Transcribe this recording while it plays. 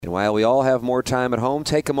And while we all have more time at home,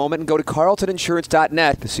 take a moment and go to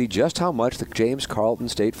carltoninsurance.net to see just how much the James Carlton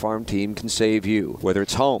State Farm team can save you. Whether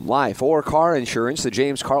it's home, life, or car insurance, the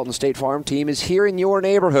James Carlton State Farm team is here in your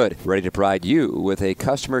neighborhood, ready to provide you with a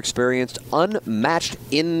customer experience unmatched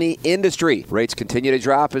in the industry. Rates continue to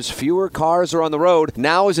drop as fewer cars are on the road.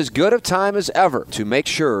 Now is as good a time as ever to make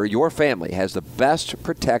sure your family has the best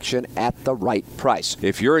protection at the right price.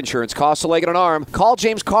 If your insurance costs a leg and an arm, call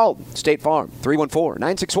James Carlton State Farm,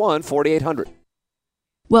 314-961-4800.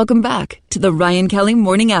 Welcome back to the Ryan Kelly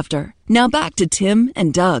Morning After. Now back to Tim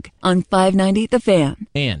and Doug on 590 The Fan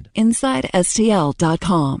and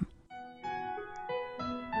InsideSTL.com.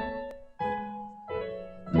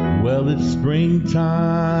 Well, it's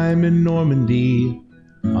springtime in Normandy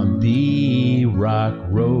on the Rock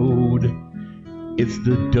Road. It's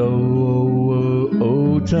the Dotem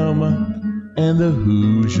and the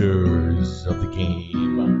Hoosiers of the game.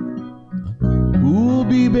 Who'll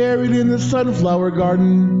be buried in the sunflower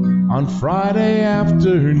garden on Friday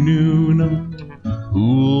afternoon?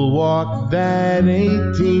 Who'll walk that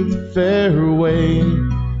 18th fairway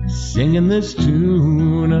singing this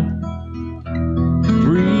tune?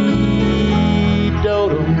 Free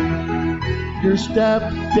Dotem, your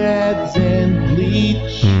stepdads and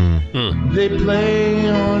bleach. They play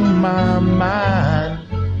on my mind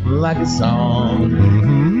like a song.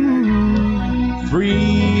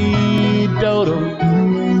 Free Dotem,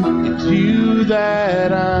 it's you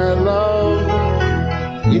that I love,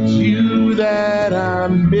 it's you that I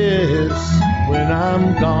miss when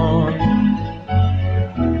I'm gone.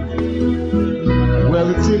 Well,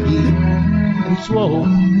 it's Iggy and Swole,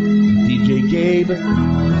 DJ Gabe,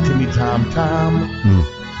 Timmy Tom Tom,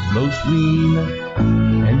 Low Sween,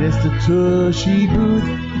 and it's the Tushy Booth,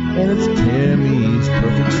 and it's Timmy's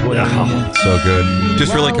Perfect Swing. Oh, so good.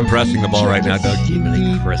 Just really compressing the ball right now, Doug.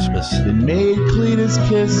 Merry Christmas. That made Cletus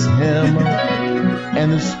kiss him,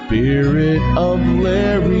 and the spirit of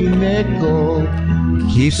Larry Nickel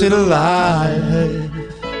Keeps it alive.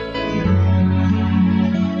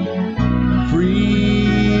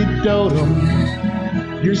 Free Dotem,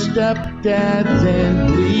 your stepdads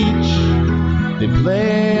and bleach, they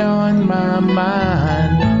play on my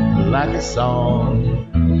mind like a song.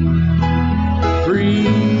 Free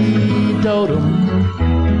Dotem,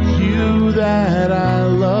 it's you that I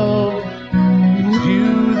love, it's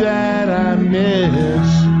you that I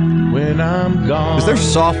miss when I'm gone. Is there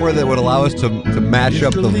software that would allow us to match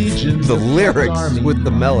up the lyrics with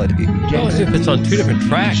the melody? Well, if it's on two different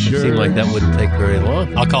tracks, it seemed like that wouldn't take very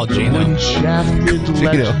long. I'll call Gino.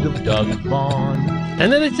 Doug Vaughn.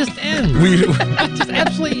 And then it just ends. It just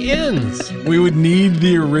absolutely ends. We would need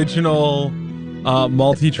the original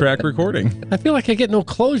multi-track recording. I feel like I get no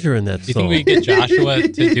closure in that Do you song. think we could get Joshua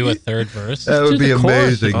to do a third verse? That would be Just the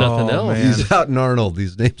chorus, amazing. there's nothing else. man. He's out in Arnold.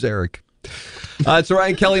 His name's Eric. It's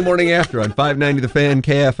Ryan Kelly Morning After on 590 The Fan,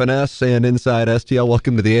 KFNS, and Inside STL.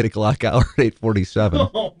 Welcome to the 8 o'clock hour at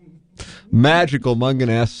 8:47. Magical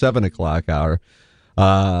Mungan-ass 7 o'clock hour.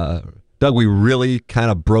 Doug, we really kind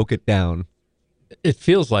of broke it down. It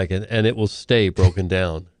feels like it, and it will stay broken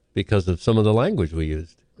down because of some of the language we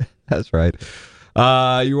used. That's right.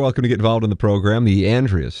 You're welcome to get involved in the program. The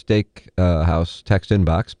Andrea Steakhouse text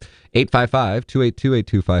inbox,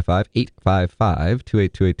 855-282-8255,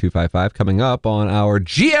 855-282-8255. Coming up on our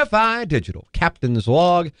GFI Digital Captain's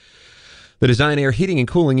Log, the Design Air Heating and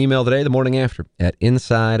Cooling email today, the morning after at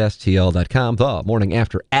InsideSTL.com, the morning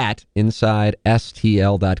after at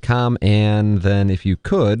InsideSTL.com. And then if you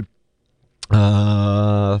could,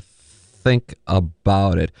 think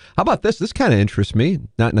about it. How about this? This kind of interests me.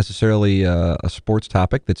 Not necessarily a sports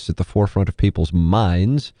topic that's at the forefront of people's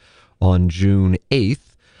minds on June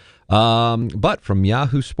 8th, but from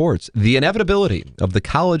Yahoo Sports. The inevitability of the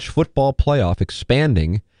college football playoff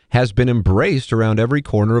expanding has been embraced around every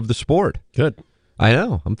corner of the sport. Good. I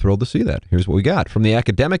know. I'm thrilled to see that. Here's what we got. From the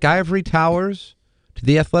academic ivory towers to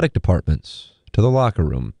the athletic departments to the locker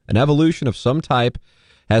room, an evolution of some type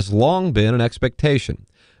has long been an expectation.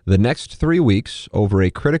 The next 3 weeks over a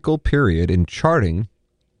critical period in charting,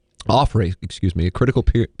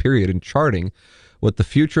 period in charting what the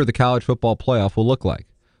future of the college football playoff will look like.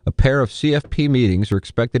 A pair of CFP meetings are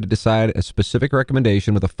expected to decide a specific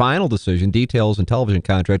recommendation with a final decision, details, and television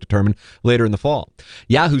contract determined later in the fall.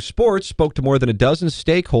 Yahoo Sports spoke to more than a dozen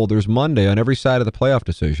stakeholders Monday on every side of the playoff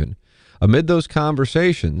decision. Amid those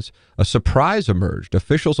conversations, a surprise emerged.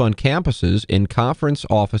 Officials on campuses, in conference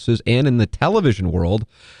offices, and in the television world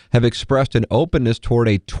have expressed an openness toward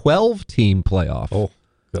a 12-team playoff. Oh,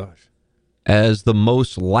 gosh. As the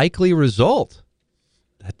most likely result.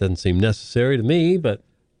 That doesn't seem necessary to me, but...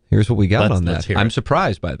 Here's what we got on let's that. hear I'm it.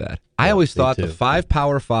 surprised by that. I Yeah, always me thought too. the 5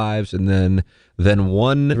 Power Fives and then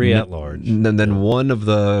one 3 at large. and then one of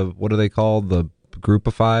the, what are they called? The group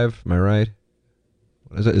of 5. Am I right?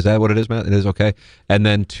 Is that what it is, Matt? It is, okay. And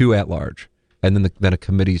then 2 at large, and then a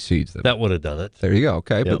committee seeds them. That would have done it. There you go.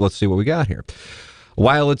 Okay, Yep. but let's see what we got here.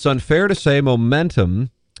 While it's unfair to say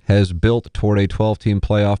momentum has built toward a 12-team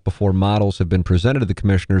playoff before models have been presented to the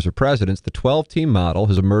commissioners or presidents, the 12-team model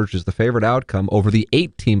has emerged as the favorite outcome over the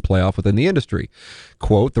 8-team playoff within the industry.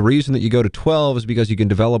 Quote, the reason that you go to 12 is because you can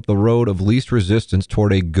develop the road of least resistance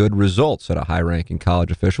toward a good result, said a high-ranking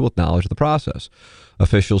college official with knowledge of the process.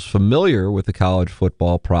 Officials familiar with the college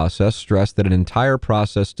football process stressed that an entire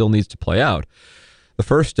process still needs to play out. The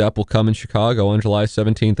first step will come in Chicago on July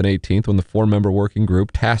 17th and 18th when the 4-member working group,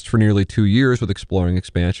 tasked for nearly 2 years with exploring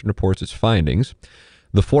expansion, reports its findings.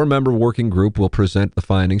 The 4-member working group will present the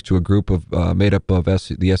findings to a group of made up of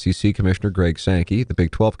the SEC Commissioner Greg Sankey, the Big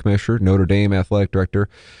 12 Commissioner, Notre Dame Athletic Director,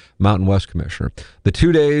 Mountain West Commissioner. The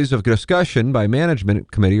 2 days of discussion by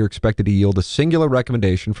management committee are expected to yield a singular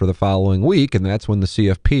recommendation for the following week, and that's when the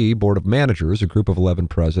CFP Board of Managers, a group of 11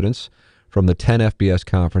 presidents from the 10 FBS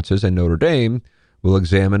conferences and Notre Dame, will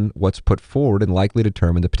examine what's put forward and likely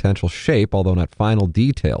determine the potential shape, although not final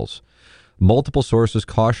details. Multiple sources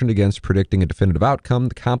cautioned against predicting a definitive outcome.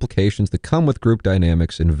 The complications that come with group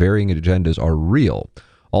dynamics and varying agendas are real.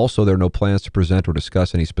 Also, there are no plans to present or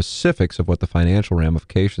discuss any specifics of what the financial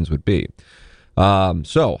ramifications would be.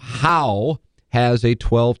 So how has a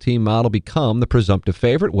 12-team model become the presumptive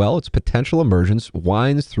favorite? Well, its potential emergence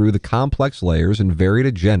winds through the complex layers and varied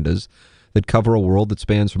agendas that cover a world that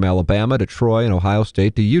spans from Alabama to Troy and Ohio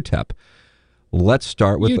State to UTEP. Let's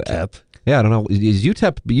start with UTEP. Yeah, I don't know. Is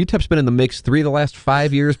UTEP's been in the mix 3 of the last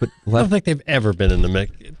 5 years, but I don't think they've ever been in the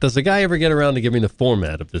mix. Does the guy ever get around to giving the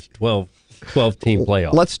format of this 12-team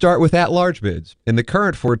playoff? Let's start with at-large bids. In the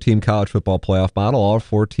current 4-team college football playoff model, all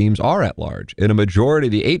 4 teams are at-large. In a majority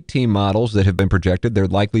of the 8-team models that have been projected,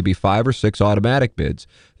 there'd likely be 5 or 6 automatic bids.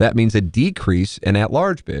 That means a decrease in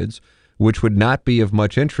at-large bids, which would not be of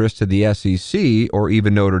much interest to the SEC or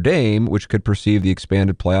even Notre Dame, which could perceive the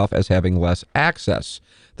expanded playoff as having less access.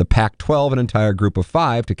 The Pac-12, an entire group of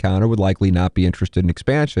 5 to counter, would likely not be interested in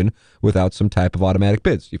expansion without some type of automatic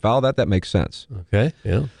bids. You follow that? That makes sense. Okay,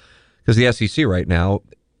 yeah. Because the SEC right now,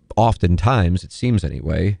 oftentimes, it seems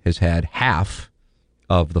anyway, has had half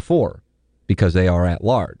of the 4 because they are at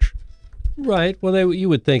large. Right. Well, you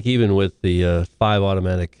would think even with the 5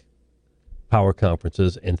 automatic power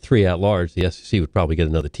conferences and 3 at large, the SEC would probably get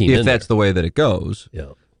another team in If that's the way that it goes. Yeah.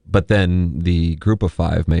 But then the group of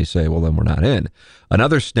 5 may say, well, then we're not in.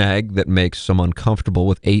 Another snag that makes some uncomfortable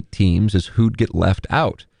with 8 teams is who'd get left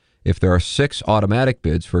out. If there are 6 automatic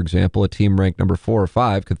bids, for example, a team ranked number 4 or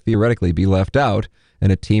 5 could theoretically be left out,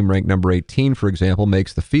 and a team ranked number 18, for example,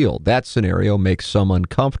 makes the field. That scenario makes some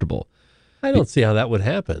uncomfortable. I don't see how that would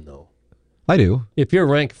happen, though. I do. If you're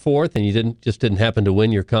ranked 4th and you didn't happen to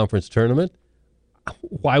win your conference tournament,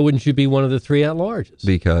 why wouldn't you be one of the 3 at-larges?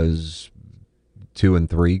 Because 2 and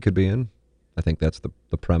 3 could be in. I think that's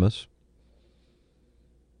the premise.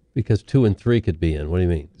 Because 2 and 3 could be in. What do you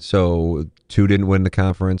mean? So 2 didn't win the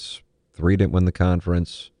conference, 3 didn't win the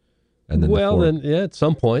conference, and then then yeah, at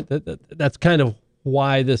some point that's kind of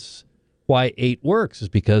why 8 works, is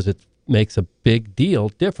because it makes a big deal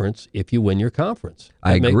difference if you win your conference.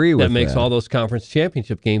 I agree with that. That makes all those conference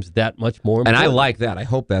championship games that much more important. And I like that. I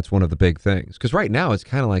hope that's one of the big things. Because right now it's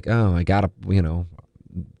kind of like, oh, I got to,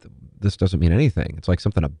 this doesn't mean anything. It's like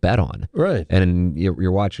something to bet on. Right. And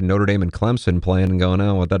you're watching Notre Dame and Clemson playing and going,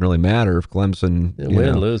 oh, well, it doesn't really matter if Clemson,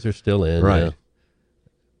 win, lose, they're still in. Right. Yeah.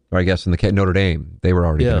 Or I guess in the Notre Dame, they were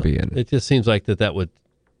already going to be in. It just seems like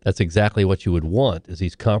that's exactly what you would want, is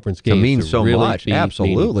these conference games to mean so really much.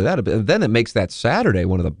 Absolutely. Then it makes that Saturday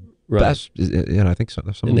one of the best. I think so.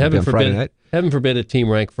 And heaven Friday night. forbid a team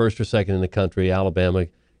ranked 1st or 2nd in the country, Alabama,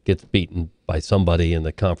 gets beaten by somebody in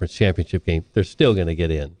the conference championship game. They're still going to get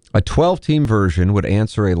in. A 12-team version would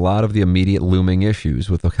answer a lot of the immediate looming issues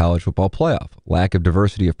with the college football playoff. Lack of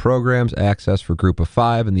diversity of programs, access for group of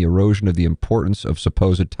 5, and the erosion of the importance of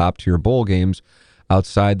supposed top-tier bowl games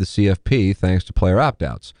outside the CFP thanks to player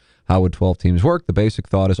opt-outs. How would 12 teams work? The basic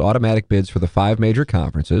thought is automatic bids for the 5 major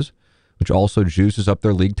conferences, which also juices up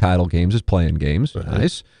their league title games as play-in games. Right.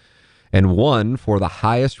 Nice. And 1 for the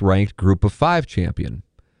highest-ranked group of 5 champion.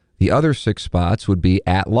 The other 6 spots would be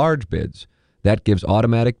at-large bids. That gives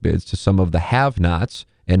automatic bids to some of the have-nots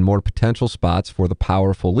and more potential spots for the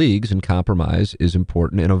powerful leagues, and compromise is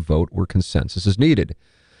important in a vote where consensus is needed.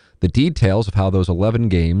 The details of how those 11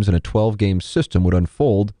 games and a 12-game system would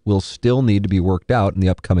unfold will still need to be worked out in the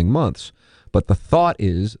upcoming months. But the thought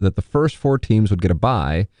is that the first 4 teams would get a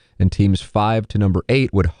bye, and teams 5 to number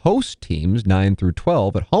 8 would host teams 9 through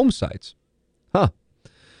 12 at home sites.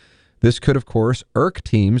 This could, of course, irk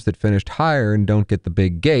teams that finished higher and don't get the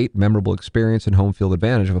big gate, memorable experience, and home field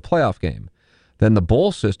advantage of a playoff game. Then the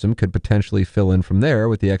bowl system could potentially fill in from there,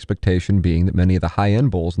 with the expectation being that many of the high-end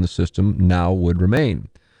bowls in the system now would remain.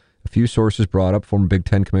 A few sources brought up former Big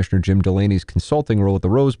Ten Commissioner Jim Delaney's consulting role at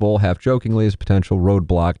the Rose Bowl, half-jokingly, as a potential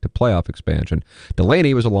roadblock to playoff expansion.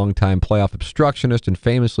 Delaney was a longtime playoff obstructionist and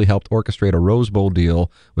famously helped orchestrate a Rose Bowl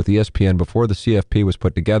deal with ESPN before the CFP was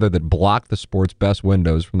put together that blocked the sport's best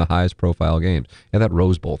windows from the highest-profile games. And that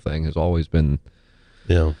Rose Bowl thing has always been...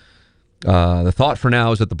 Yeah. The thought for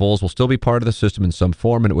now is that the bowls will still be part of the system in some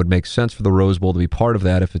form, and it would make sense for the Rose Bowl to be part of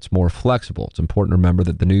that if it's more flexible. It's important to remember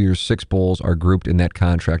that the New Year's 6 bowls are grouped in that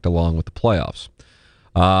contract along with the playoffs.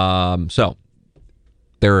 So,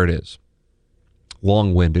 there it is.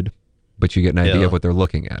 Long-winded, but you get an idea of what they're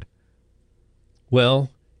looking at.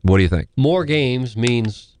 Well, what do you think? More games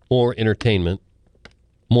means more entertainment,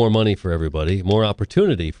 more money for everybody, more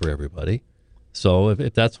opportunity for everybody. So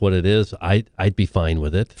if that's what it is, I'd be fine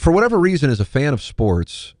with it. For whatever reason, as a fan of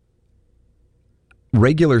sports,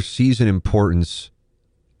 regular season importance,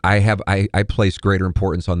 I place greater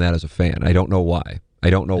importance on that as a fan. I don't know why. I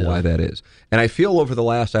don't know why that is. And I feel over the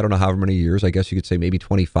last, I don't know however many years, I guess you could say maybe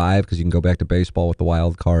 25, because you can go back to baseball with the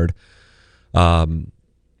wild card. And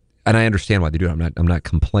I understand why they do it. I'm not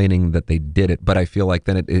complaining that they did it, but I feel like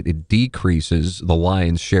then it decreases the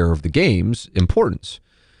lion's share of the game's importance.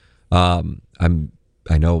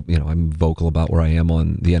 I know, I'm vocal about where I am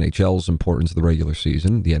on the NHL's importance of the regular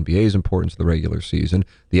season, the NBA's importance of the regular season.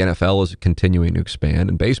 The NFL is continuing to expand,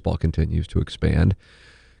 and baseball continues to expand.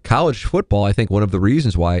 College football, I think one of the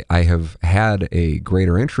reasons why I have had a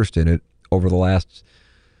greater interest in it over the last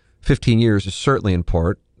 15 years is certainly in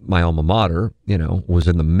part my alma mater, was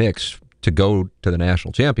in the mix to go to the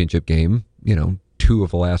national championship game, 2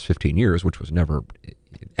 of the last 15 years, which was never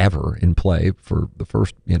ever in play for the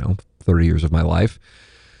first, 30 years of my life.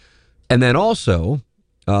 And then also,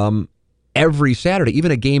 every Saturday, even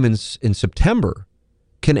a game in September,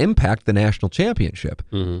 can impact the national championship.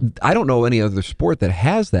 Mm-hmm. I don't know any other sport that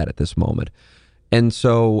has that at this moment. And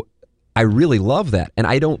so I really love that. And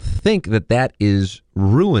I don't think that is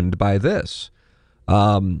ruined by this.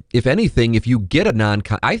 If anything, if you get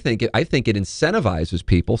a I think it incentivizes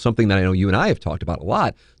people, something that I know you and I have talked about a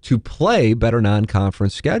lot, to play better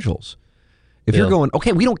non-conference schedules. If you're going,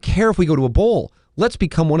 okay, we don't care if we go to a bowl. Let's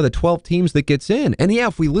become one of the 12 teams that gets in. And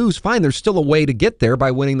if we lose, fine, there's still a way to get there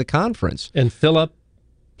by winning the conference. And fill up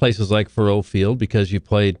places like Faurot Field because you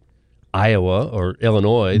played Iowa or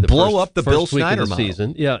Illinois. Blow up the Bill Snyder model.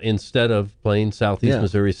 Season. Yeah, instead of playing Southeast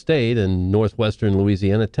Missouri State and Northwestern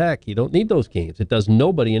Louisiana Tech. You don't need those games. It does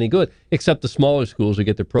nobody any good, except the smaller schools who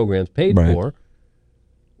get their programs paid for.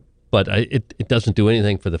 But it doesn't do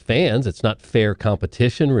anything for the fans. It's not fair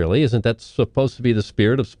competition, really. Isn't that supposed to be the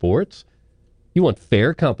spirit of sports? You want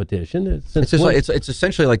fair competition. It's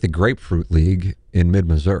essentially like the Grapefruit League in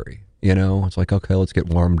mid-Missouri. It's like, okay, let's get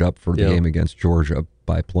warmed up for the game against Georgia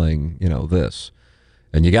by playing, this.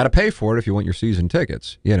 And you got to pay for it if you want your season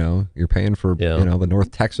tickets. You're paying for, the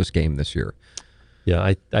North Texas game this year.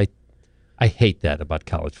 Yeah, I hate that about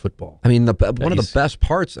college football. I mean, one of the best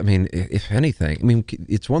parts, if anything,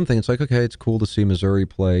 it's one thing. It's like, okay, it's cool to see Missouri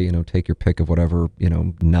play, take your pick of whatever,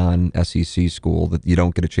 non-SEC school that you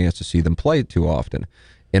don't get a chance to see them play too often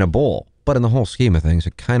in a bowl. But in the whole scheme of things,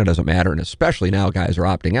 it kind of doesn't matter. And especially now guys are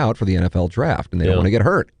opting out for the NFL draft and they don't want to get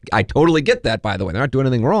hurt. I totally get that, by the way. They're not doing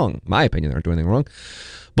anything wrong. In my opinion, they're not doing anything wrong.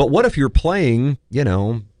 But what if you're playing,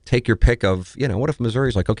 take your pick of, what if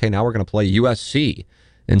Missouri's like, okay, now we're going to play USC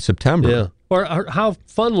in September. Yeah. Or how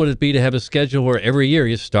fun would it be to have a schedule where every year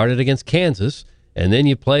you started against Kansas and then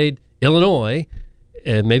you played Illinois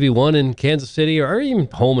and maybe one in Kansas City or even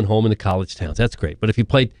home in the college towns. That's great. But if you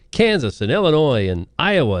played Kansas and Illinois and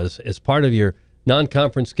Iowa as part of your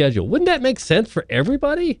non-conference schedule, wouldn't that make sense for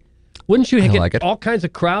everybody? Wouldn't you get all kinds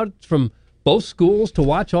of crowds from both schools to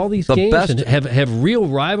watch all these games and have real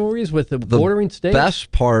rivalries with the bordering states? The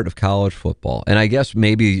best part of college football, and I guess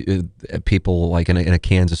maybe people like in a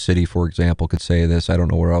Kansas City, for example, could say this. I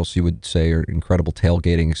don't know where else you would say are incredible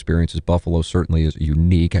tailgating experiences. Buffalo certainly is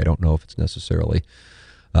unique. I don't know if it's necessarily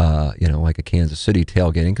like a Kansas City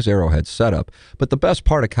tailgating because Arrowhead's set up. But the best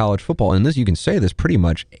part of college football, and this you can say this pretty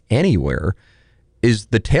much anywhere, is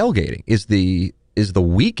the tailgating, is the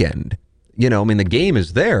weekend. The game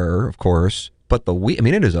is there, of course, but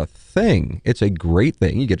it is a thing. It's a great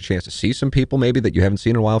thing. You get a chance to see some people maybe that you haven't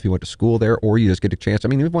seen in a while if you went to school there, or you just get a chance.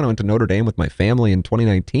 We went to Notre Dame with my family in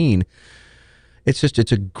 2019.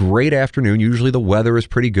 It's a great afternoon. Usually the weather is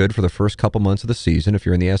pretty good for the first couple months of the season. If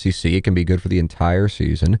you're in the SEC, it can be good for the entire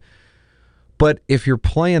season. But if you're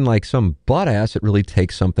playing like some butt ass, it really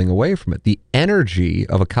takes something away from it. The energy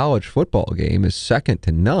of a college football game is second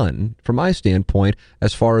to none, from my standpoint,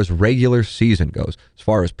 as far as regular season goes. As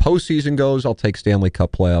far as postseason goes, I'll take Stanley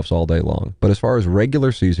Cup playoffs all day long. But as far as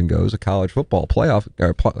regular season goes, a college football playoff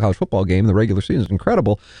or college football game in the regular season is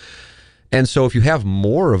incredible. And so if you have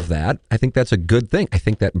more of that, I think that's a good thing. I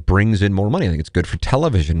think that brings in more money. I think it's good for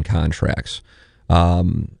television contracts.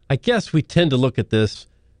 I guess we tend to look at this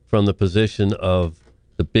from the position of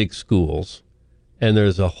the big schools, and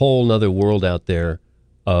there's a whole nother world out there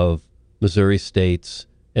of Missouri States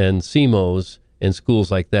and CMOs and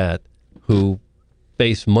schools like that who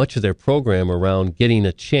base much of their program around getting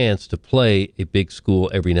a chance to play a big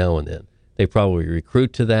school every now and then. They probably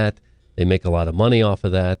recruit to that. They make a lot of money off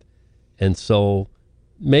of that. And so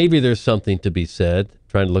maybe there's something to be said,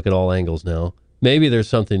 trying to look at all angles now, maybe there's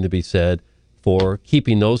something to be said for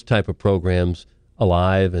keeping those type of programs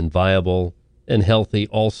alive and viable and healthy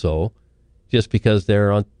also, just because they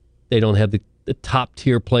don't have the top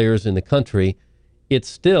tier players in the country. It's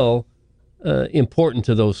still important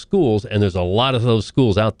to those schools, and there's a lot of those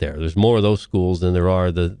schools out there. There's more of those schools than there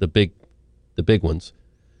are the big ones.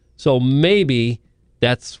 So maybe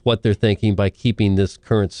that's what they're thinking by keeping this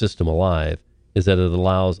current system alive, is that it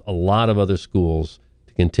allows a lot of other schools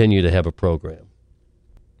to continue to have a program.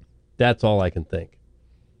 That's all I can think.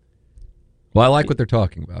 Well, I like what they're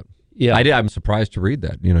talking about. Yeah. I'm surprised to read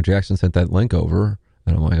that. Jackson sent that link over,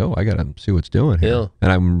 and I'm like, oh, I got to see what's doing here. Yeah.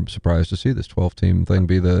 And I'm surprised to see this 12-team thing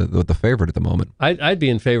be the favorite at the moment. I'd be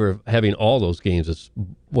in favor of having all those games as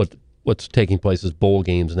what's taking place as bowl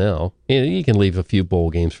games now. You can leave a few bowl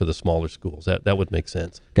games for the smaller schools. That would make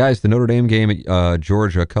sense. Guys, the Notre Dame game at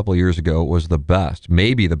Georgia a couple of years ago was the best,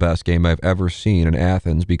 maybe the best game I've ever seen in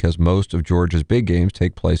Athens, because most of Georgia's big games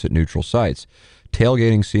take place at neutral sites.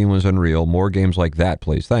 Tailgating scene was unreal. More games like that,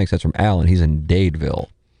 please. Thanks. That's from Alan. He's in Dadeville.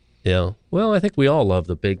 Yeah. Well, I think we all love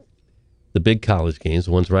the big college games,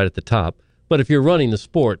 the ones right at the top. But if you're running the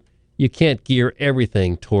sport, you can't gear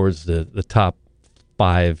everything towards the top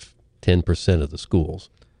 5-10% of the schools.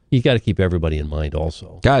 You got to keep everybody in mind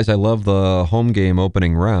also. Guys, I love the home game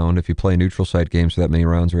opening round. If you play neutral site games for that many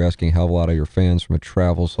rounds, you're asking a hell of a lot of your fans from a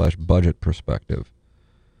travel/budget perspective.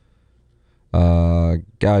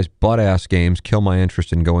 Guys, butt-ass games kill my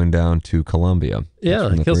interest in going down to Columbia.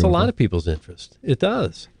 Yeah, it kills a lot of people's interest. It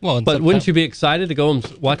does. Well, but wouldn't you be excited to go and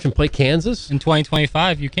watch them play Kansas? In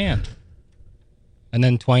 2025, you can. And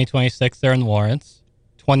then 2026, they're in Lawrence.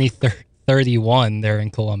 2031, they're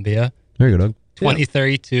in Columbia. There you go, Doug.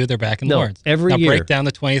 2032, they're back in Lawrence. Every year. Break down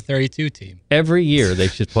the 2032 team. Every year they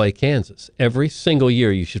should play Kansas. Every single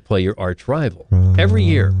year you should play your arch rival. Every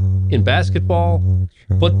year. In basketball,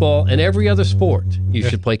 football, and every other sport, you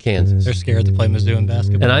should play Kansas. They're scared to play Mizzou in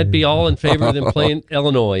basketball. And I'd be all in favor of them playing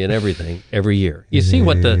Illinois and everything every year. You see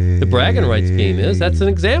what the bragging rights game is? That's an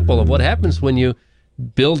example of what happens when you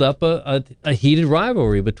build up a heated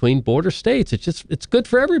rivalry between border states. It's good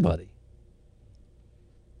for everybody.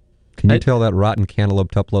 Can you tell that rotten cantaloupe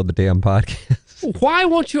to upload the damn podcast? Why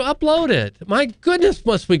won't you upload it? My goodness,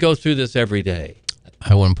 must we go through this every day?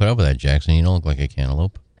 I wouldn't put up with that, Jackson. You don't look like a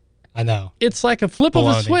cantaloupe. I know. It's like a flip of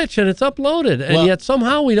a switch, and it's uploaded, and yet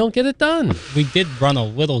somehow we don't get it done. We did run a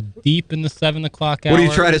little deep in the 7 o'clock hour. What are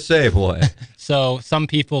you trying to say, boy? So some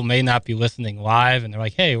people may not be listening live, and they're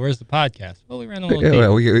like, hey, where's the podcast? Well, we ran a little deep.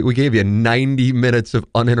 Well, we gave you 90 minutes of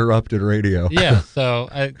uninterrupted radio. Yeah, so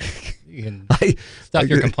you can stuff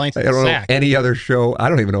your complaints in the sack. Know any other show. I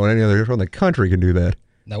don't even know any other show in the country can do that.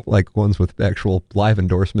 Nope. Like ones with actual live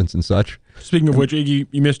endorsements and such. Speaking of which, Iggy,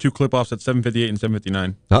 you missed 2 clip-offs at 7:58 and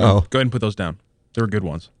 7:59. Uh-oh. Go ahead and put those down. They were good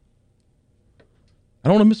ones. I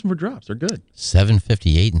don't want to miss them for drops. They're good.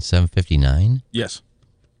 7:58 and 7:59? Yes.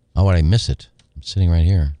 How would I miss it? I'm sitting right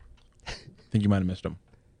here. I think you might have missed them.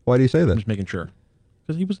 Why do you say that? I'm just making sure.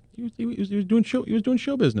 Because he was doing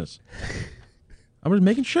show business. I'm just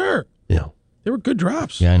making sure. Yeah. They were good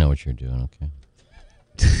drops. Yeah, I know what you're doing. Okay.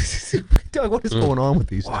 Doug, what is going on with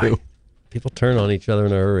these two? People turn on each other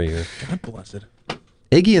in a hurry here. God bless it.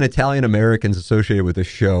 Iggy and Italian Americans associated with this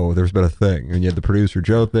show, there's been a thing. And you had the producer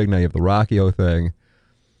Joe thing, now you have the Rocchio thing.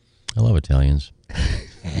 I love Italians.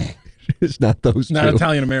 It's not those two. Not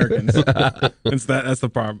Italian Americans. That's the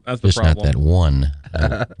problem. That's the Just problem. not that one.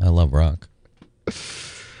 I love rock.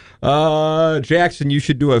 Jackson, you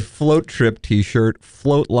should do a float trip t-shirt.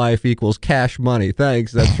 Float life equals cash money.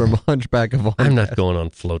 Thanks. That's from Hunchback of Omaha. I'm not going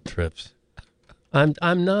on float trips.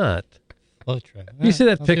 I'm not. Float trip. You see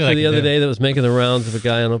that I'll see what picture I the can other do. day that was making the rounds of a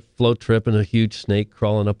guy on a float trip and a huge snake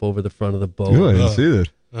crawling up over the front of the boat? Ooh, I didn't see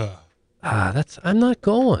that. I'm not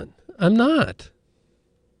going. I'm not.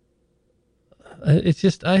 It's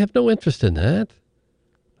just I have no interest in that.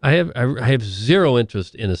 I have zero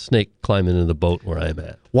interest in a snake climbing in the boat where I'm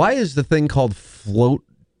at. Why is the thing called float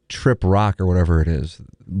trip rock or whatever it is?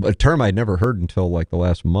 A term I'd never heard until like the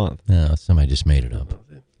last month. No, somebody just made it up.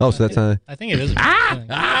 Oh, so that's not... I think it is.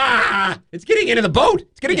 It's getting into the boat!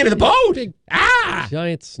 It's getting into the boat! Big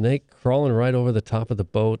giant snake crawling right over the top of the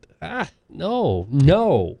boat. No.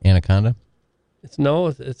 Anaconda? It's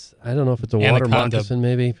I don't know if it's a water Anaconda. moccasin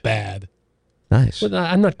maybe. Bad. Nice. But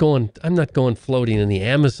I'm not going floating in the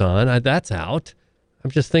Amazon. That's out. I'm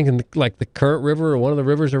just thinking like the Current River or one of the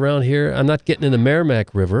rivers around here. I'm not getting in the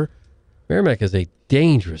Merrimack River. Merrimack is a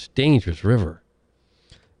dangerous, dangerous river.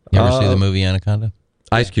 You ever see the movie Anaconda?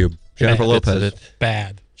 Ice Cube. Jennifer Lopez.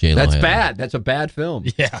 Bad. J-Lo That's had it. bad. That's a bad film.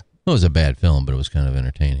 Yeah. It was a bad film, but it was kind of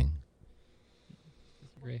entertaining.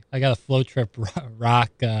 I got a float trip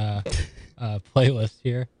rock playlist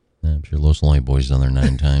here. I'm sure Los Lonely Boys done there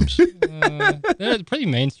 9 times. They're a pretty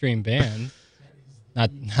mainstream band.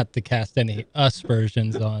 Not to cast any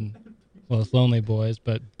aspersions on Los Lonely Boys,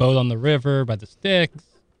 but Boat on the River by the Styx,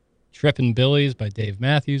 Trippin' Billies by Dave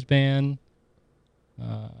Matthews Band,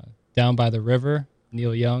 Down by the River,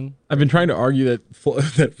 Neil Young. I've been trying to argue that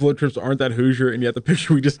that float trips aren't that Hoosier, and yet the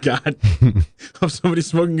picture we just got of somebody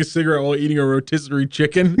smoking a cigarette while eating a rotisserie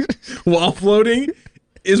chicken while floating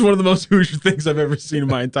is one of the most Hoosier things I've ever seen in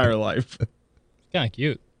my entire life. Kind of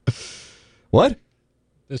cute. What?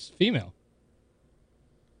 This female.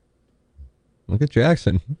 Look at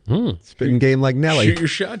Jackson. Spitting game like Nelly. Shoot your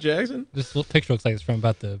shot, Jackson. This picture looks like it's from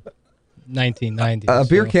about the 1990s.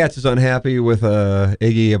 Beer Cats is unhappy with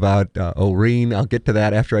Iggy about Orene. I'll get to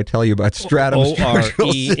that after I tell you about Stratum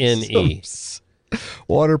Structural Orene. Systems.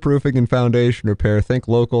 Waterproofing and foundation repair. Think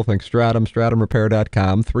local, think Stratum,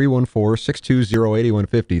 stratumrepair.com,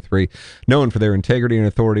 314-620-8153. Known for their integrity and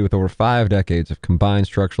authority with over 5 decades of combined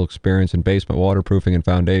structural experience in basement waterproofing and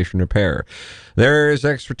foundation repair. Their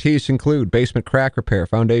expertise include basement crack repair,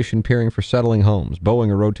 foundation peering for settling homes,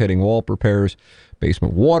 bowing or rotating wall repairs,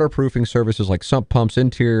 basement waterproofing services like sump pumps,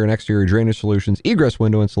 interior and exterior drainage solutions, egress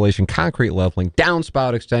window installation, concrete leveling,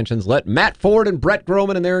 downspout extensions. Let Matt Ford and Brett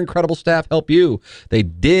Groman and their incredible staff help you. They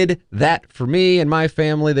did that for me and my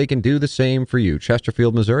family. They can do the same for you.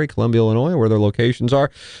 Chesterfield, Missouri, Columbia, Illinois, where their locations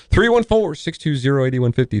are.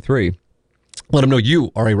 314-620-8153. Let them know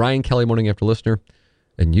you are a Ryan Kelly Morning After listener,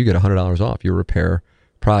 and you get $100 off your repair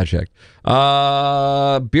project.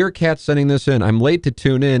 Beer Cat sending this in. I'm late to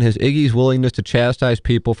tune in. Has Iggy's willingness to chastise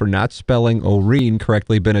people for not spelling Orene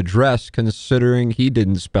correctly been addressed, considering he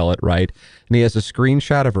didn't spell it right? And he has a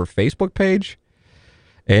screenshot of her Facebook page,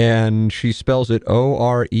 and she spells it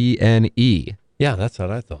Orene. Yeah, that's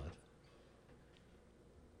what I thought.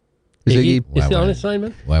 Is Iggy, Iggy... is he on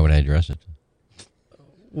assignment? Why would I address it?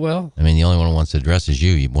 Well, I mean, the only one who wants to address is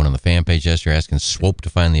you. You went on the fan page yesterday asking Swope to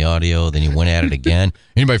find the audio. Then you went at it again.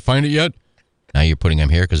 Anybody find it yet? Now you're putting him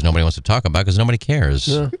here because nobody wants to talk about it because nobody cares.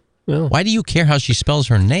 well, Why do you care how she spells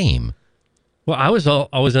her name? well, I was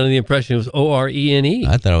under the impression it was Orene.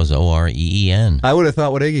 I thought it was Oreen. I would have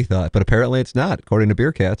thought what Iggy thought, but apparently it's not, according to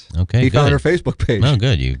Beer Cats. Okay, He found good. her Facebook page. No,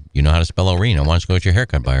 good. You know how to spell Oreen. Why don't you go get your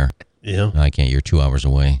haircut by her? Yeah. No, I can't. You're 2 hours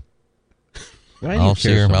away. I'll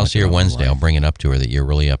see her Wednesday. I'll bring it up to her that you're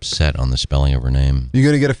really upset on the spelling of her name. You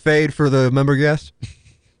going to get a fade for the member guest?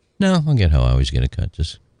 No, I'll get how I always get a cut.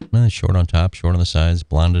 Just short on top, short on the sides,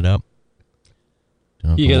 blonde it up.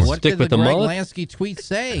 You going to What stick with the mullet? Lansky tweet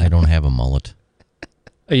say? I don't have a mullet.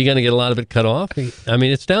 Are you going to get a lot of it cut off? I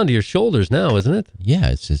mean, it's down to your shoulders now, isn't it? Yeah,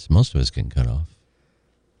 it's most of it's getting cut off.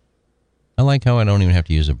 I like how I don't even have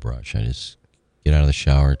to use a brush. I just get out of the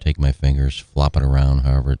shower, take my fingers, flop it around.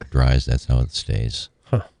 However it dries, that's how it stays.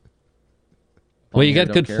 Well, you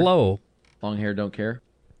got good flow. Long hair don't care.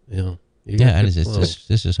 Yeah. Yeah,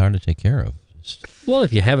 this is hard to take care of. Well,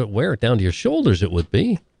 if you have it wear it down to your shoulders, it would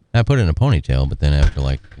be. I put it in a ponytail, but then after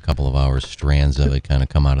like a couple of hours, strands of it kind of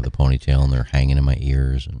come out of the ponytail and they're hanging in my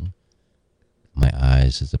ears and my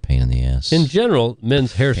eyes. It's a pain in the ass. In general,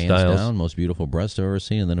 men's Hands hairstyles down, most beautiful breast I've ever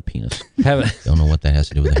seen, and then a penis. Don't know what that has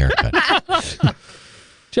to do with a haircut.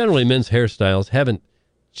 generally men's hairstyles haven't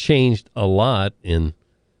changed a lot in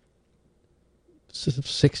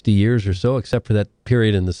 60 years or so, except for that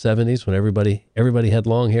period in the 70s when everybody had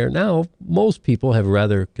long hair. Now, most people have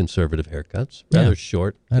rather conservative haircuts, rather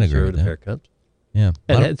short I'd agree with conservative that. haircuts. Yeah.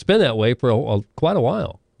 And it's been that way for quite a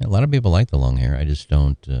while. A lot of people like the long hair. I just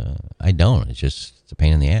don't. I don't. It's a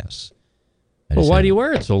pain in the ass. Well, why do you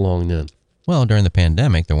wear it so long then? Well, during the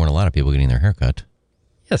pandemic, there weren't a lot of people getting their hair cut.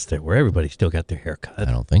 Yes, there were. Everybody still got their hair cut.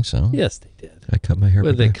 I don't think so. Yes, they did. I cut my hair.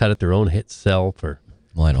 Whether they cut it their own self or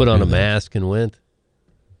Well, I don't put on do a that. mask and went.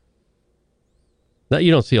 Now, you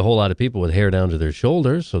don't see a whole lot of people with hair down to their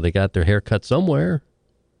shoulders, so they got their hair cut somewhere.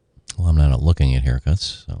 Well, I'm not out looking at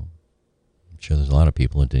haircuts, so I'm sure there's a lot of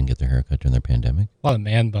people that didn't get their hair cut during their pandemic. A lot of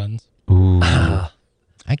man buns. Ooh. I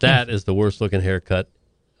can't, That is the worst looking haircut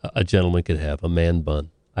a gentleman could have, a man bun.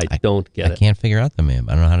 I don't get I it. can't figure out the man.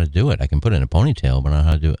 I don't know how to do it. I can put it in a ponytail, but I don't know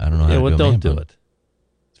how to do. I don't know how Yeah, to well, do a man don't do bun. it.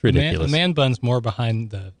 It's ridiculous. A man bun's more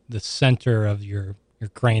behind the center of your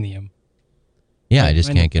cranium. Yeah, I just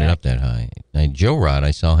Mine is can't get it back. up that high. Now, Joe Rod,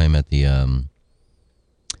 I saw him at the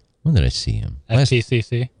when did I see him?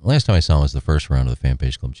 FTCC. Last time I saw him was the first round of the Fan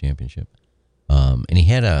Page Club Championship. And he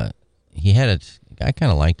had a I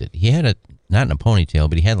kind of liked it. He had it not in a ponytail,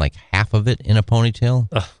 but he had like half of it in a ponytail,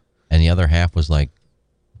 and the other half was like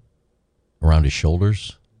around his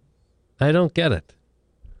shoulders. I don't get it.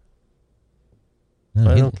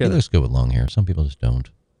 No, I he don't get looks good with long hair. Some people just don't.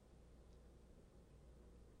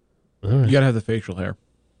 All right. You gotta have the facial hair.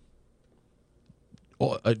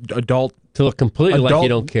 Well, adult To look completely like you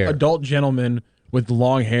don't care. Adult gentleman with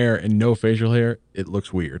long hair and no facial hair, it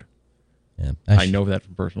looks weird. Yeah, I know that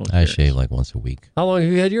from personal I experience. shave like once a week. How long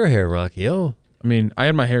have you had your hair, Rocky? Oh, I mean, I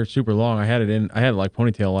had my hair super long. I had it like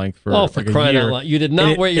ponytail length for for like a crying year. out loud. You did not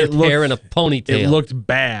And wear your hair in a ponytail. It looked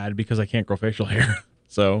bad because I can't grow facial hair.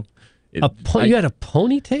 So you had a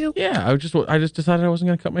ponytail? Yeah, I just decided I wasn't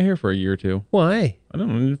going to cut my hair for a year or two. Why? I don't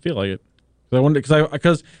know. I didn't feel like it.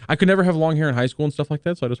 Because I could never have long hair in high school and stuff like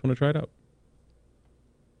that, so I just want to try it out.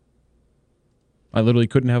 I literally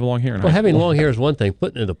couldn't have long hair in high school. Having long hair is one thing.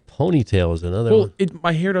 Putting it in a ponytail is another one.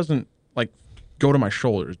 My hair doesn't like go to my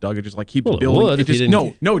shoulders, Doug. It just like keeps Well, it building. would if you just,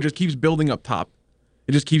 didn't- no, it just keeps building up top.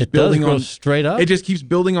 It just keeps It does building grow on straight up? It just keeps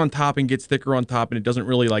building on top and gets thicker on top, and it doesn't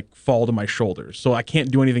really like fall to my shoulders. So I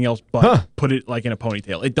can't do anything else but put it like in a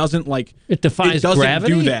ponytail. It doesn't like It defies it doesn't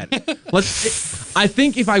gravity? do that. I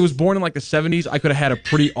think if I was born in like the 70s, I could have had a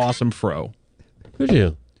pretty awesome fro. Could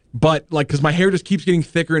you? But like, because my hair just keeps getting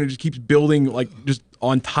thicker and it just keeps building like just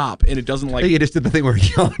on top, and it doesn't like. You just did the thing where you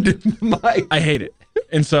yawned in the mic. I hate it,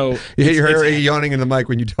 and so You hit your hair yawning in the mic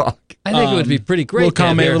when you talk. I think it would be pretty great little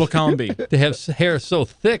column to A, have, little column B. to have hair so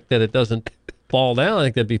thick that it doesn't fall down. I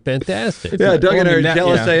think that'd be fantastic. Yeah, Doug and I are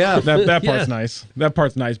jealous AF. That part's Yeah. nice. That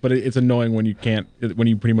part's nice, but it's annoying when you can't, when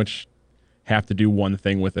you pretty much have to do one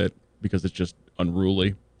thing with it because it's just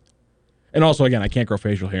unruly. And also, again, I can't grow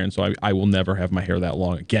facial hair, and so I will never have my hair that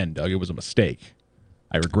long again, Doug. It was a mistake.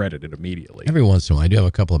 I regretted it immediately. Every once in a while, I do have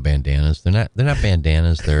a couple of bandanas. They're not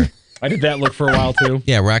bandanas. They're I did that look for a while too.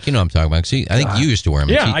 yeah, Rock. You know what I'm talking about. See, I think you used to wear them.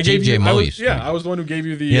 Yeah, I gave you. Mo I was, used to. yeah, I was the one who gave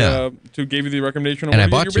you the gave you the recommendation. On And I where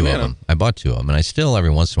to bought get two your of banana. them. I bought two of them, and I still every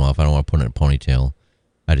once in a while, if I don't want to put it in a ponytail,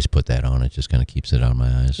 I just put that on. It just kind of keeps it out of my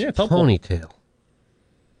eyes. Yeah, it's helpful. Ponytail.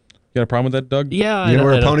 You got a problem with that, Doug? Yeah, You know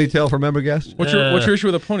wear a I don't- ponytail for member guests? What's your issue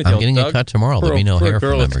with a ponytail? I'm getting Doug? a cut tomorrow. There'll be no for hair a for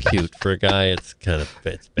girl, members. it's cute. For a guy, it's kind of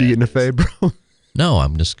it's bad. You getting a fade, bro? No,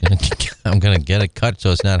 I'm just gonna get it cut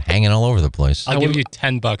so it's not hanging all over the place. I'll give you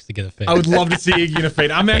 $10 to get a fade. I would love to see Iggy in a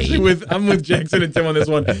fade. I'm with Jackson and Tim on this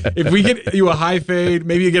one. If we get you a high fade,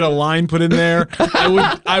 maybe you get a line put in there.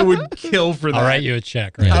 I would kill for that. I'll write you a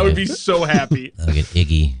check. Right? Yeah. I would be so happy. I'll get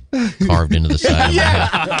Iggy carved into the side of my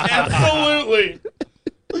head. Absolutely.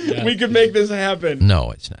 We could make this happen.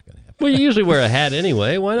 No, it's not gonna happen. Well, you usually wear a hat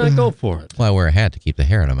anyway. Why not go for it? Well, I wear a hat to keep the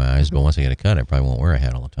hair out of my eyes, but once I get a cut, I probably won't wear a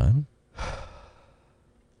hat all the time.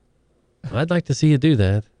 I'd like to see you do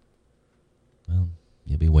that. Well,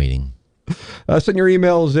 you'll be waiting. Send your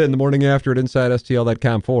emails in the morning after at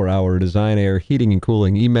InsideSTL.com for our Design Air Heating and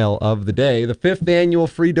Cooling email of the day. The 5th annual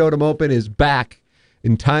Free Dotem Open is back,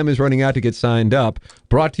 and time is running out to get signed up.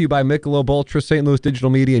 Brought to you by Michelob Ultra, St. Louis Digital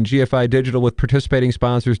Media, and GFI Digital with participating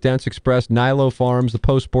sponsors Dents Express, Nilo Farms, the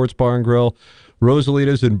Post Sports Bar and Grill,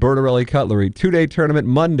 Rosalita's, and Bertarelli Cutlery. 2-day tournament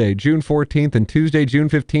Monday, June 14th and Tuesday, June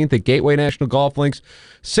 15th at Gateway National Golf Links.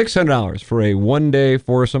 $600 for a one-day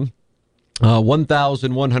foursome.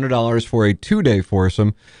 $1,100 for a 2-day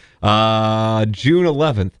foursome. June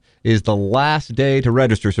 11th is the last day to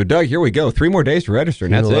register. So, Doug, here we go. 3 more days to register,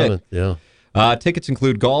 and that's it. Yeah. Tickets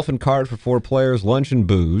include golf and card for 4 players, lunch and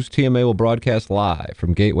booze. TMA will broadcast live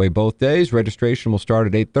from Gateway both days. Registration will start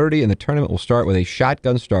at 8:30, and the tournament will start with a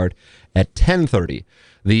shotgun start at 10:30.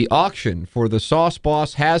 The auction for the Sauce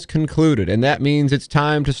Boss has concluded, and that means it's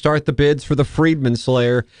time to start the bids for the Freedman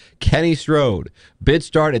Slayer, Kenny Strode. Bids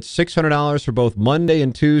start at $600 for both Monday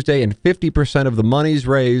and Tuesday, and 50% of the monies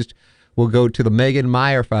raised will go to the Megan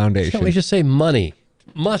Meyer Foundation. Can't we just say money?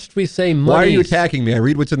 must we say monies? Why are you attacking me? I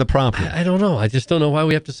read what's in the prompt. I don't know. I just don't know why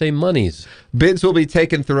we have to say monies. Bids will be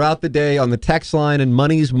taken throughout the day on the text line, and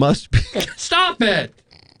monies must be Stop it!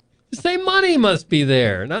 Say money must be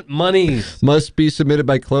there, not monies. must be submitted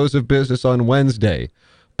by close of business on Wednesday.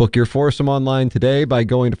 Book your foursome online today by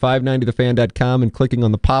going to 590thefan.com and clicking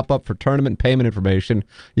on the pop-up for tournament and payment information.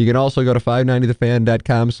 You can also go to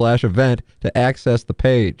 590thefan.com/event to access the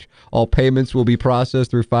page. All payments will be processed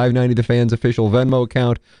through 590thefan's official Venmo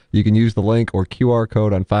account. You can use the link or QR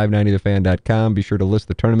code on 590thefan.com. Be sure to list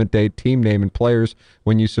the tournament date, team name, and players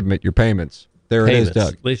when you submit your payments. There Payments. it is,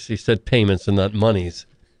 Doug. At least he said payments and not monies.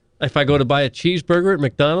 If I go to buy a cheeseburger at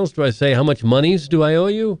McDonald's, do I say how much monies do I owe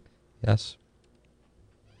you? Yes.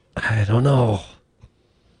 I don't know.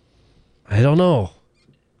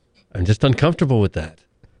 I'm just uncomfortable with that.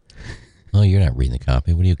 Oh, you're not reading the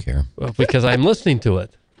copy. What do you care? Well, because I'm listening to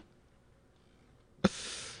it.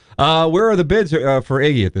 Where are the bids for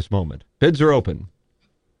Iggy at this moment? Bids are open.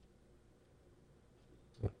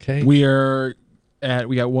 Okay. We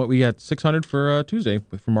got 600 for Tuesday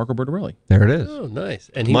from Marco Bertarelli. There it is. Oh, nice.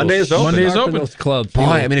 And Monday is open. Monday is sharpen open. those clubs. Boy,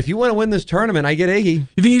 I mean, if you want to win this tournament, I get Iggy. You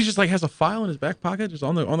think he's just like has a file in his back pocket, just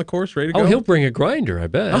on the course, ready to go? Oh, he'll bring a grinder, I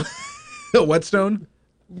bet. a whetstone.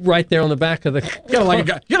 Right there on the back of the You gotta like a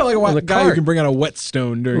guy On the who cart. can bring out a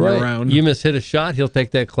whetstone during Right. a round. You hit a shot, he'll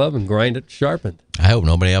take that club and grind it sharpened. I hope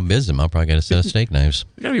nobody outbids him. I'll probably get a set of steak knives.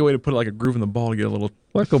 There's gotta be a way to put like a groove in the ball to get a little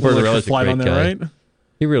Marco little extra Bertarelli's a flight great on there, guy. right?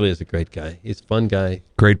 He really is a great guy. He's a fun guy,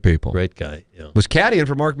 Great people. great guy. Yeah. Was caddying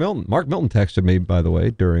for Mark Milton. Mark Milton texted me, by the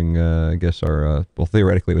way, during, I guess, our, well,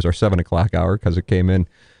 theoretically, it was our 7 o'clock hour because it came in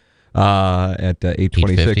at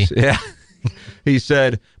 8:26. 8:50? Yeah. He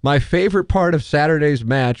said, my favorite part of Saturday's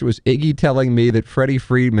match was Iggy telling me that Freddie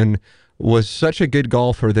Freeman was such a good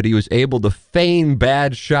golfer that he was able to feign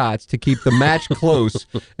bad shots to keep the match close,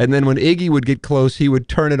 and then when Iggy would get close, he would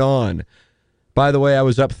turn it on. By the way, I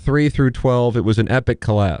was up 3 through 12. It was an epic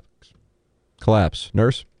collapse.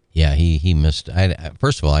 Nurse? Yeah, he missed.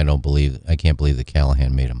 First of all, I can't believe that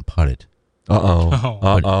Callahan made him putt it.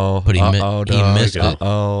 Uh-oh. But he missed it.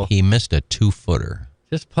 Uh-oh. He missed a 2-footer.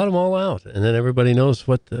 Just put them all out, and then everybody knows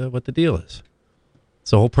what the deal is.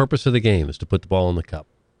 It's the whole purpose of the game is to put the ball in the cup.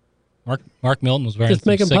 Mark Milton was wearing Just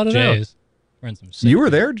make some him sick putt it out. J's. Wearing some sick You were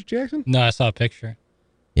J's. there, Jackson? No, I saw a picture.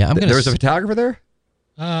 Yeah, There was a photographer there?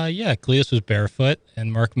 Yeah, Cletus was barefoot,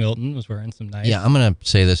 and Mark Milton was wearing some nice. Yeah, I'm gonna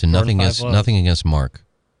say this, and Jordan nothing 5 against Mark,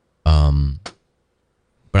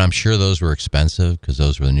 but I'm sure those were expensive because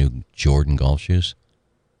those were the new Jordan golf shoes.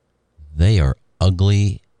 They are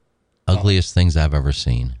ugliest things I've ever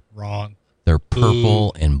seen. Wrong. They're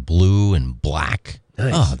purple and blue and black.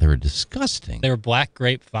 Nice. Oh, they were disgusting. They were black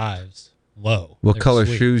grape 5s. Low. What They were color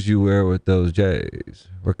sweet. shoes you wear with those J's?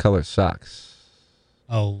 What color socks?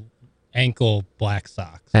 Oh, ankle black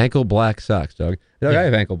socks. Ankle black socks, Doug. Doug, Yeah. I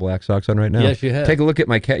have ankle black socks on right now. Yes, you have. Take a look at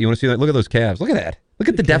my cat. You want to see that? Look at those calves. Look at that. Look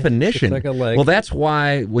at the definition. It's like a leg. Well, that's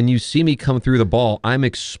why when you see me come through the ball, I'm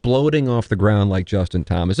exploding off the ground like Justin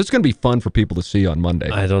Thomas. It's going to be fun for people to see on Monday.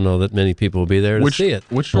 I don't know that many people will be there to see it.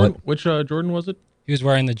 Which Jordan was it? He was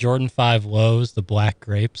wearing the Jordan 5 lows, the black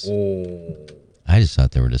grapes. I just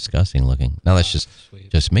thought they were disgusting looking. Now that's Sweet.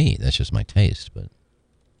 just me. That's just my taste, but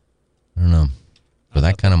I don't know. For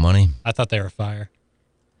that kind of money, I thought they were fire.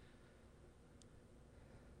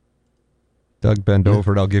 Doug, bend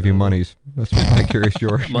over and I'll give you monies. That's my curious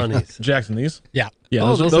George. Monies. Jackson, these? Yeah. Yeah,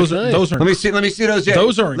 Oh, those look nice. those are Let me see those J's.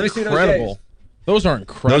 those are Let me see those incredible. J's. Those are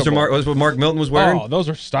incredible. Those what Mark Milton was wearing? Oh, those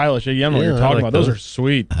are stylish. Yeah, I know what Yeah, you're I talking like about. Those those. are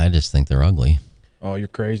sweet. I just think they're ugly. Oh, you're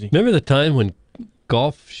crazy. Remember the time when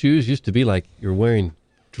golf shoes used to be like you're wearing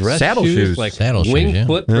dress Saddle shoes. like Saddle shoes, wing yeah.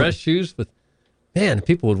 foot dress shoes with, man,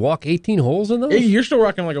 people would walk 18 holes in those. Hey, you're still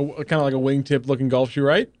rocking like a kind of like a wingtip looking golf shoe,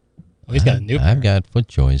 right? Oh, he's got a new pair. I've got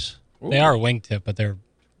FootJoys. They are wingtip, but they're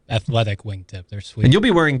athletic wingtip. They're sweet. And you'll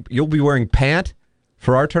be wearing pant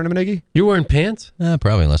for our tournament, Iggy? You wearing pants?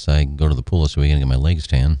 Probably unless I go to the pool this weekend and get my legs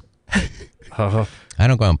tan. I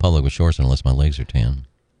don't go out in public with shorts unless my legs are tan.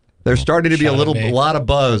 There's starting to be a Shot at me. lot of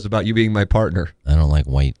buzz about you being my partner. I don't like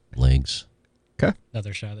white legs. Okay.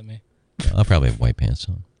 Another shot at me. I'll probably have white pants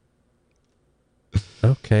on.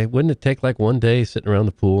 Okay. Wouldn't it take like one day sitting around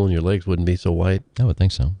the pool and your legs wouldn't be so white? I would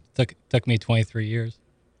think so. Took me 23 years.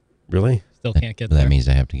 Really? Still can't get But there. that means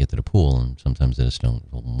I have to get to the pool, and sometimes I just don't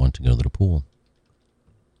want to go to the pool.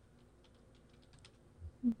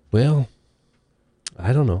 Well,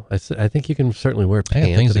 I don't know. I think you can certainly wear I got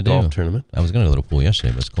pants things at a to golf do. tournament. I was going to go to the pool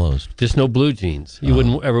yesterday, but it's closed. Just no blue jeans. You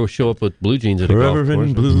wouldn't ever show up with blue jeans at a golf Forever in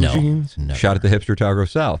course. blue No, jeans. never. Shot at the hipster Tower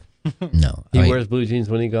South. No. He wears blue jeans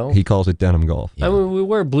when he goes? He calls it denim golf. Yeah. I mean, we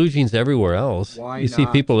wear blue jeans everywhere else. You see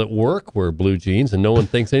people at work wear blue jeans, and no one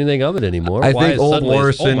thinks anything of it anymore. I Why think is Old suddenly it's,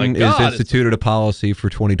 Morrison oh my has God, instituted a policy for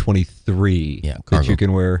 2023 that you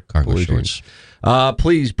can wear cargo blue shorts. jeans.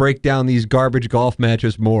 Please break down these garbage golf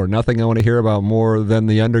matches more. Nothing I want to hear about more than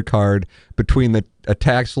the undercard between a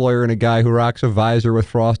tax lawyer and a guy who rocks a visor with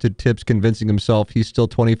frosted tips convincing himself he's still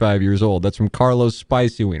 25 years old. That's from Carlos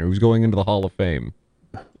Spicy Wiener, who's going into the Hall of Fame.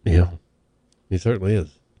 Yeah, he certainly is.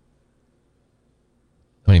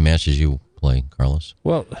 How many matches you play, Carlos?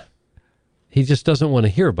 Well, he just doesn't want to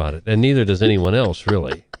hear about it, and neither does anyone else,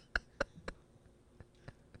 really.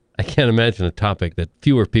 I can't imagine a topic that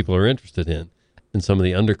fewer people are interested in than some of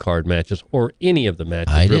the undercard matches or any of the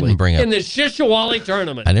matches. I really, didn't bring up in the Shishawali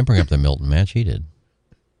tournament. I didn't bring up the Milton match. He did,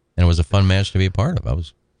 and it was a fun match to be a part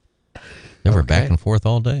of. They were back and forth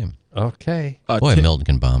all day. Okay. Boy, Milton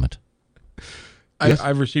can bomb it.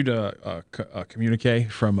 I've received a communique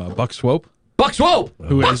from Buck Swope. Buck Swope!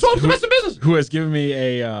 Buck Swope's the best in business! Who has given me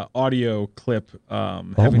a audio clip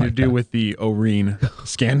having to do with the Orene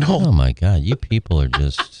scandal. Oh my God, you people are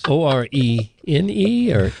just Orene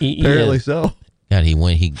or EEN? Apparently so. God,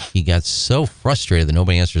 he got so frustrated that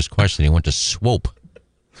nobody answered his question. He went to Swope.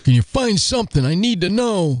 Can you find something? I need to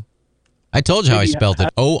know. I told you how I spelled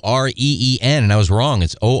it. O-R-E-E-N, and I was wrong.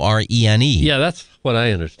 It's O-R-E-N-E. Yeah, that's what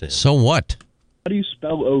I understand. So what? How do you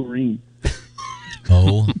spell Orene?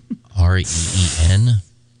 O-R-E-E-N?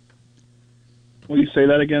 Will you say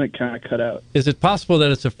that again? It kind of cut out. Is it possible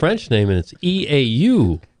that it's a French name and it's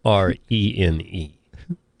E-A-U-R-E-N-E?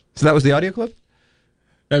 So that was the audio clip?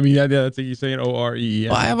 I mean, yeah, that's like you saying O-R-E-E-N.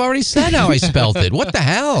 Well, I've already said how I spelled it. What the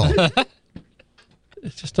hell?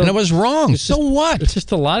 It's just And I was wrong. So what? It's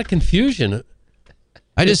just a lot of confusion.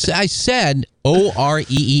 I said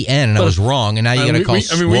O-R-E-E-N, and I was wrong, and now you got to call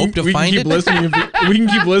Swope to find it? We can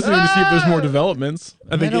keep listening to see if there's more developments.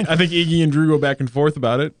 I think Iggy and Drew go back and forth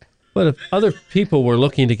about it. But if other people were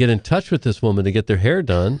looking to get in touch with this woman to get their hair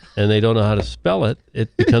done, and they don't know how to spell it,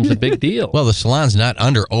 it becomes a big deal. Well, the salon's not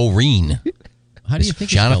under Orene. How do you think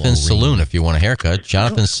Jonathan's Saloon, if you want a haircut.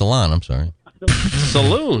 Jonathan's Salon, I'm sorry.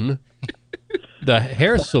 Saloon? The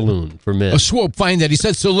hair saloon for men. Oh, Swope, find that. He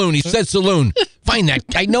said saloon. He said saloon. Find that.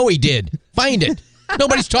 I know he did. Find it.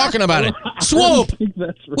 Nobody's talking about it. Swope,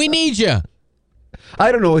 we need you.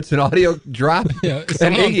 I don't know. It's an audio drop and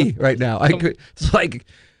Iggy right now.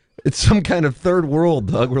 It's some kind of third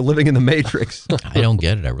world, Doug. We're living in the Matrix. I don't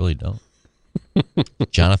get it. I really don't.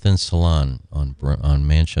 Jonathan Salon on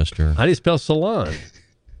Manchester. How do you spell salon?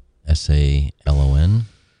 S-A-L-O-N.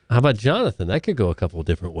 How about Jonathan? That could go a couple of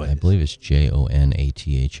different ways. I believe it's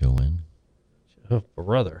J-O-N-A-T-H-O-N. Oh,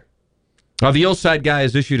 brother. The Hillside guy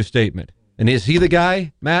has issued a statement. And is he the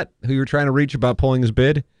guy, Matt, who you were trying to reach about pulling his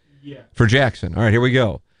bid? Yeah. For Jackson. All right, here we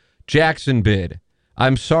go. Jackson bid.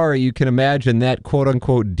 I'm sorry you can imagine that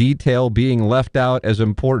quote-unquote detail being left out as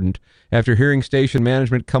important. After hearing station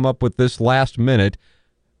management come up with this last minute,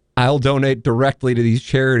 I'll donate directly to these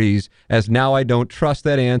charities, as now I don't trust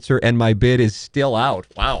that answer and my bid is still out.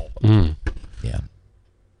 Wow. Yeah.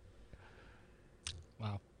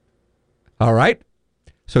 Wow. All right.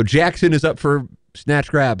 So Jackson is up for snatch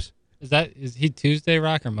grabs. Is he Tuesday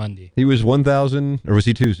rock or Monday? He was 1,000, or was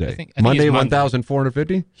he Tuesday? I think Monday, he's Monday.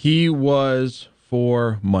 1,450? He was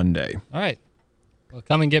for Monday. All right. Well,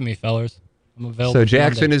 come and get me, fellas. I'm available. So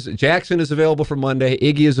for Monday. Jackson is available for Monday.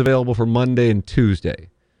 Iggy is available for Monday and Tuesday.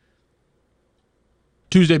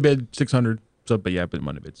 Tuesday bid 600. So, but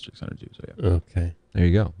Monday bid 600 too. So yeah. Okay. There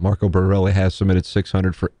you go. Marco Borelli has submitted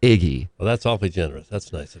 600 for Iggy. Well, that's awfully generous.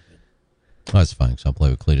 That's nice of him. Well, that's fine, because I'll play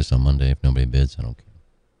with Cletus on Monday. If nobody bids, I don't care.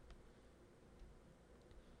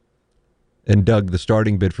 And Doug, the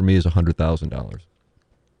starting bid for me is $100,000.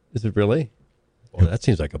 Is it really? Well, that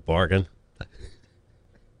seems like a bargain.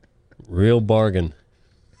 Real bargain.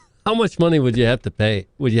 How much money would you have to pay?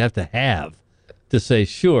 Would you have to say,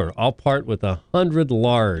 sure, I'll part with 100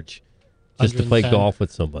 large just to play 110. golf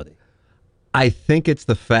with somebody? I think it's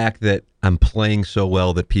the fact that I'm playing so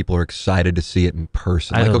well that people are excited to see it in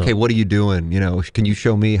person. I Like, don't okay, know. what are you doing? You know, can you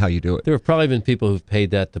show me how you do it? There have probably been people who've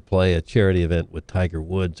paid that to play a charity event with Tiger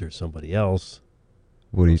Woods or somebody else.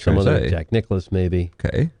 What are you Some trying to other say? Jack Nicklaus, maybe.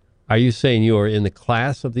 Okay. Are you saying you are in the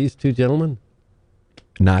class of these two gentlemen?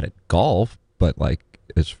 Not at golf, but like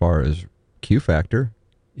as far as Q factor.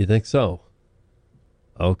 You think so?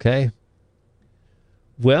 Okay.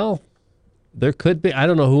 Well, there could be. I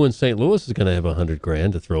don't know who in St. Louis is going to have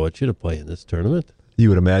 $100,000 to throw at you to play in this tournament. You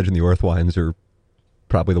would imagine the Orthwines are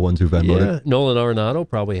probably the ones who Venmoed Yeah, it. Nolan Arenado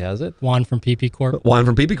probably has it. Juan from PP Corp. Juan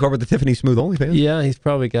from PP Corp with the Tiffany Smooth OnlyFans. Yeah, he's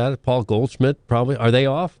probably got it. Paul Goldschmidt probably. Are they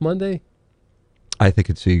off Monday? I think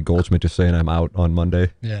it's see Goldschmidt just saying I'm out on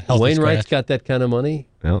Monday. Yeah, healthy Wainwright's scratch. got that kind of money.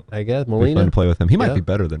 Yep. I guess It'd be Molina. fun to play with him. He might Yeah. be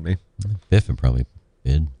better than me. Biff would probably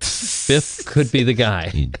bid. Biff could be the guy.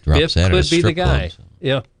 He drops Biff that at a could be the strip club, guy. so.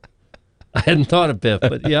 Yeah. I hadn't thought of Biff,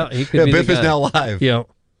 but yeah, he could Yeah, be Biff the is guy. now live. Yeah.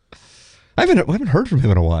 I haven't heard from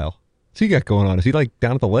him in a while. What's he got going on? Is he like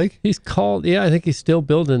down at the lake? He's called, yeah, I think he's still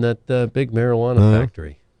building that big marijuana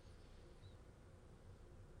factory.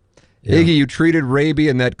 Yeah. Iggy, you treated Raby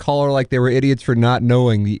and that caller like they were idiots for not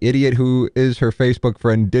knowing. The idiot who is her Facebook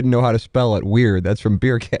friend didn't know how to spell it. Weird. That's from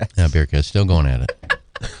Beercats. Yeah, Bearcat still going at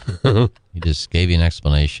it. He just gave you an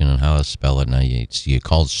explanation on how to spell it. Now you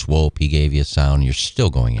called swope. He gave you a sound. You're still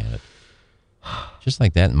going at it. Just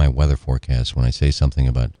like that in my weather forecast when I say something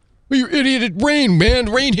about, well, you idiot, it rained, man.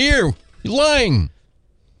 It rained here. You're lying.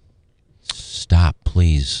 Stop,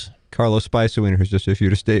 please. Carlos Spicewiener has just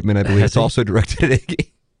issued a statement. I believe it's also directed at Iggy.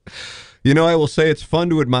 You know, I will say it's fun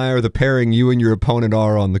to admire the pairing you and your opponent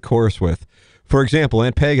are on the course with. For example,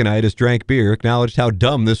 Aunt Paganite has drank beer, acknowledged how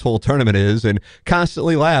dumb this whole tournament is, and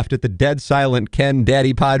constantly laughed at the dead silent Ken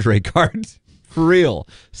Daddy Padre cards. For real.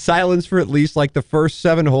 Silence for at least like the first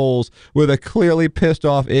 7 holes with a clearly pissed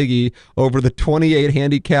off Iggy over the 28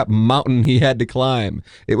 handicap mountain he had to climb.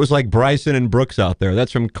 It was like Bryson and Brooks out there.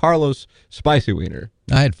 That's from Carlos Spicewiener.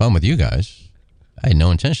 I had fun with you guys. I had no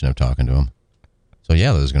intention of talking to him. So,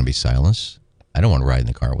 yeah, there's going to be silence. I don't want to ride in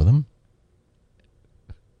the car with him.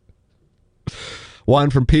 Juan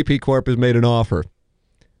from PP Corp has made an offer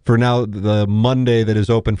for now the Monday that is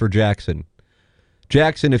open for Jackson.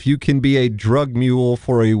 Jackson, if you can be a drug mule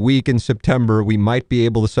for a week in September, we might be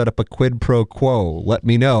able to set up a quid pro quo. Let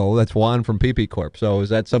me know. That's Juan from PP Corp. So is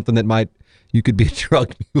that something that you could be a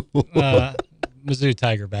drug mule? Mizzou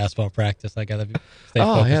Tiger basketball practice. I got to stay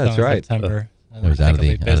Oh, focused yeah, that's on right. September. It was out of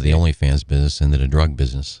the OnlyFans business into the drug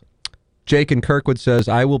business. Jake in Kirkwood says,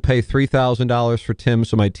 I will pay $3,000 for Tim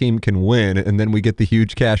so my team can win, and then we get the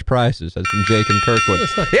huge cash prizes. That's from Jake in Kirkwood.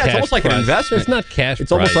 Yeah, it's almost like an investment. It's not cash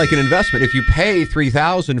It's almost like an investment. If you pay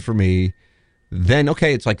 $3,000 for me, then,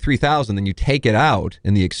 okay, it's like $3,000, then you take it out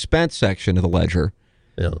in the expense section of the ledger.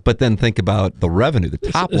 Yeah. But then think about the revenue, the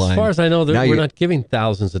top line. As far as I know, Now we're not giving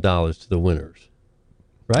thousands of dollars to the winners.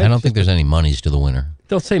 Right? I don't think there's any monies to the winner.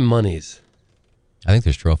 Don't say monies. I think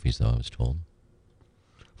there's trophies, though, I was told.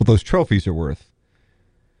 Well, those trophies are worth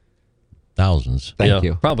thousands. Thank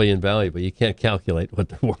you. Probably invaluable. You can't calculate what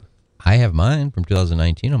they're worth. I have mine from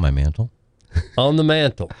 2019 on my mantle. On the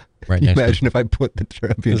mantle. Right next Imagine if I put the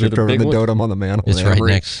championship a trophy big and the one? Dotem on the mantle. It's and right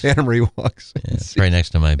Anna-Marie- next. Anna-Marie walks. Yeah, it's right next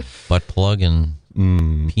to my butt plug and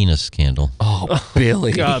penis candle. Oh,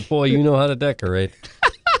 Billy. God, boy, you know how to decorate.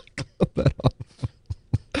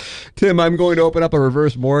 Tim, I'm going to open up a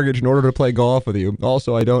reverse mortgage in order to play golf with you.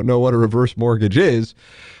 Also, I don't know what a reverse mortgage is,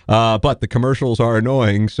 but the commercials are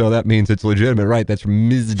annoying, so that means it's legitimate. Right, that's from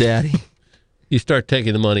Ms. Daddy. You start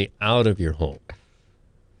taking the money out of your home.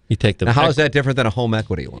 You take the. Now, how is that different than a home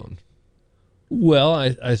equity loan? Well,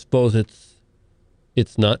 I suppose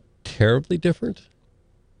it's not terribly different.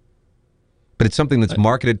 But it's something that's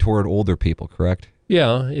marketed toward older people, correct?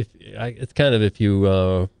 Yeah, it's kind of if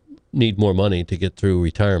you need more money to get through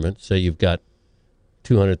retirement. Say you've got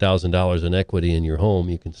 $200,000 in equity in your home,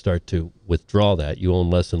 you can start to withdraw that. You own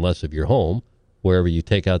less and less of your home. Wherever you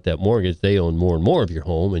take out that mortgage, they own more and more of your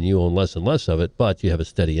home, and you own less and less of it, but you have a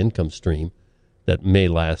steady income stream that may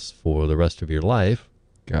last for the rest of your life.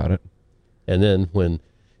 Got it. And then when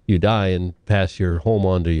you die and pass your home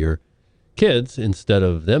on to your kids, instead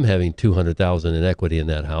of them having $200,000 in equity in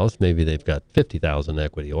that house, maybe they've got $50,000 in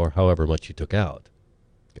equity or however much you took out.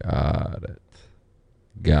 Got it.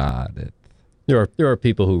 Got it. There are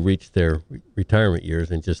people who reach their retirement years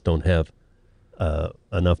and just don't have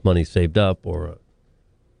enough money saved up or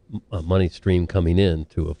a money stream coming in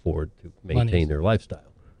to afford to maintain their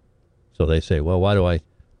lifestyle. So they say, well, why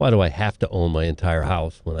do I have to own my entire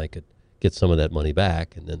house when I could get some of that money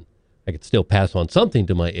back, and then I could still pass on something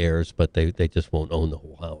to my heirs, but they just won't own the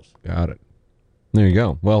whole house. Got it. There you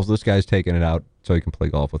go. Well, this guy's taking it out so he can play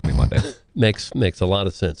golf with me Monday. Makes a lot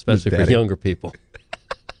of sense, especially for younger people.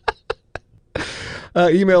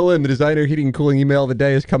 Email in. The designer heating and cooling email of the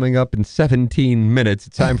day is coming up in 17 minutes.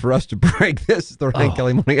 It's time for us to break. This is the Ryan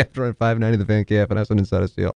Kelly Morning After on 590 The Fan KFNS and Inside of Steel.